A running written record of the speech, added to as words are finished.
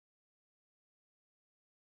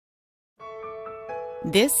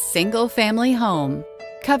This single-family home,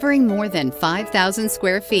 covering more than 5,000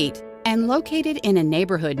 square feet and located in a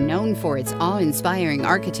neighborhood known for its awe-inspiring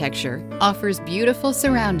architecture, offers beautiful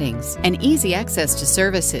surroundings and easy access to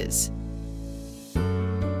services.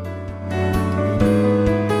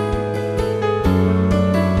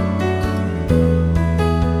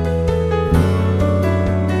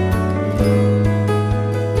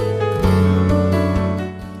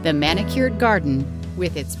 The manicured garden,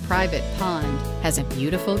 with its private pond, has a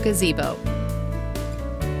beautiful gazebo.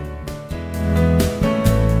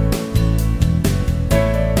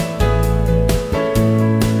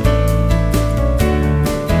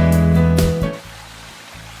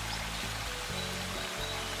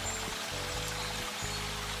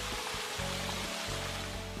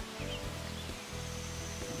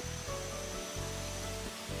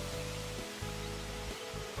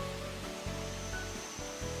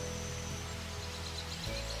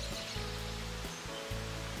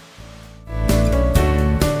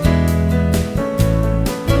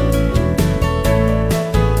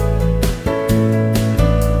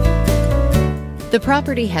 The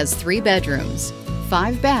property has 3 bedrooms,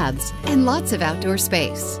 5 baths, and lots of outdoor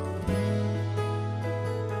space.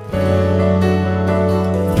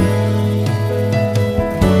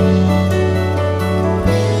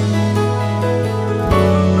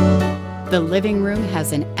 The living room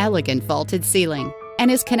has an elegant vaulted ceiling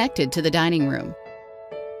and is connected to the dining room.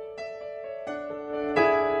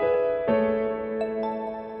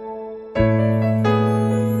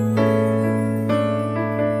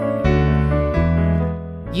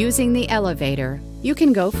 Using the elevator, you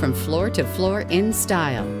can go from floor to floor in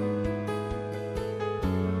style.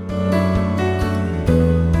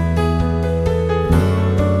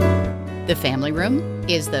 The family room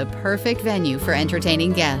is the perfect venue for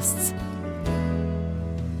entertaining guests.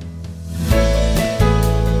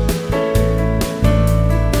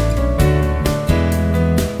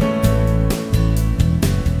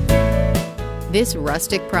 This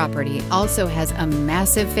rustic property also has a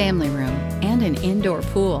massive family room and an indoor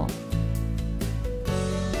pool.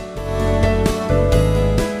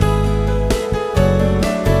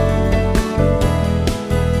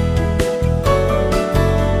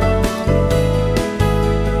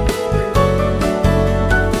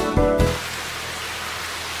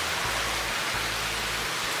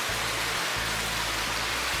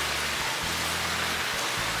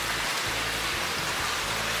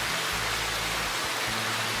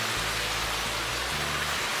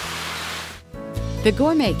 The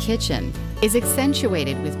gourmet kitchen is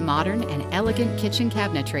accentuated with modern and elegant kitchen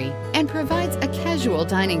cabinetry and provides a casual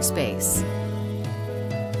dining space.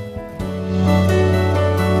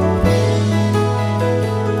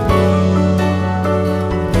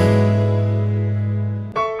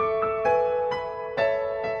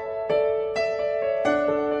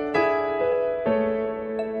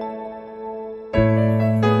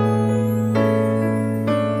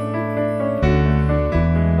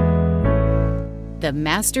 The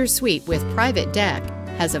master suite with private deck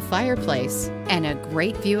has a fireplace and a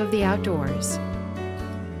great view of the outdoors.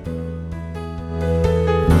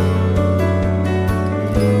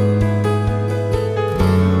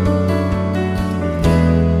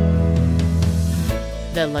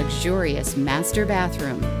 The luxurious master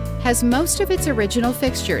bathroom has most of its original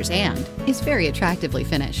fixtures and is very attractively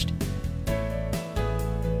finished.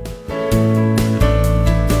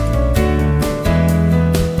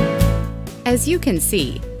 As you can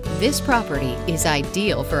see, this property is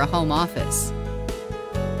ideal for a home office.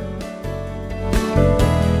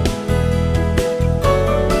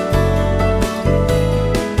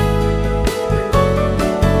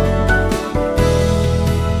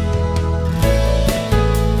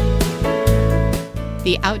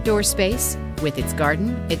 The outdoor space, with its garden,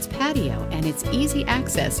 its patio, and its easy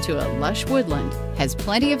access to a lush woodland, has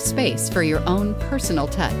plenty of space for your own personal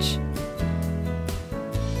touch.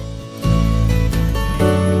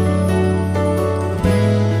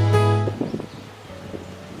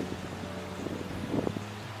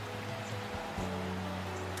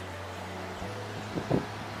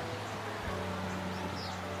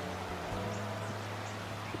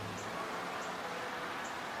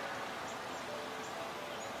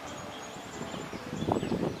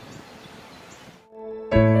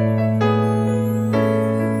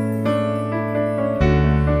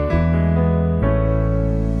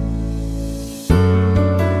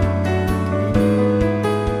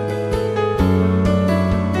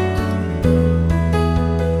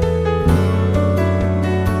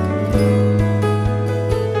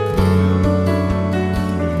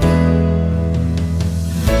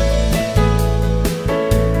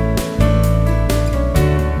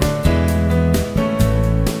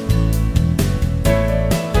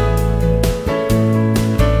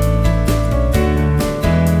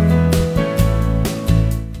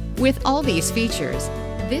 these features,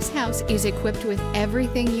 this house is equipped with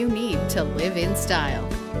everything you need to live in style.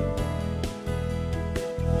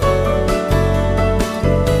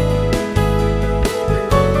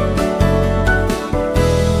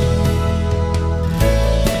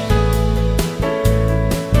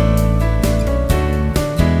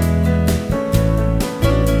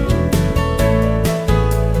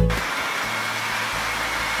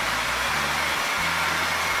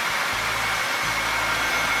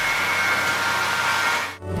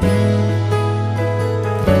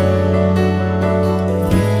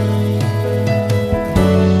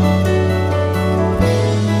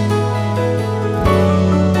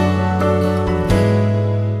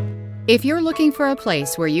 If you're looking for a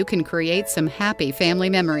place where you can create some happy family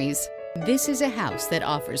memories, this is a house that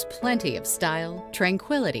offers plenty of style,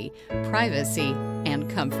 tranquility, privacy, and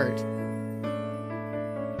comfort.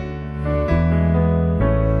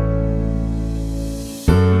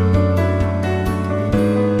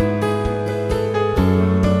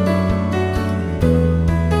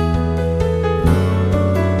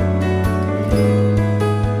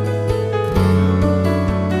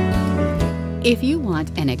 If you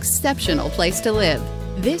want an exceptional place to live,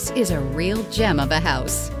 this is a real gem of a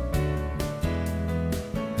house.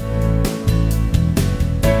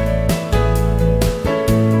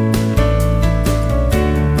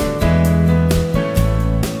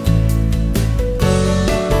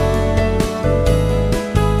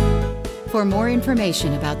 For more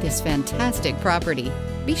information about this fantastic property,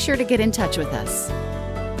 be sure to get in touch with us.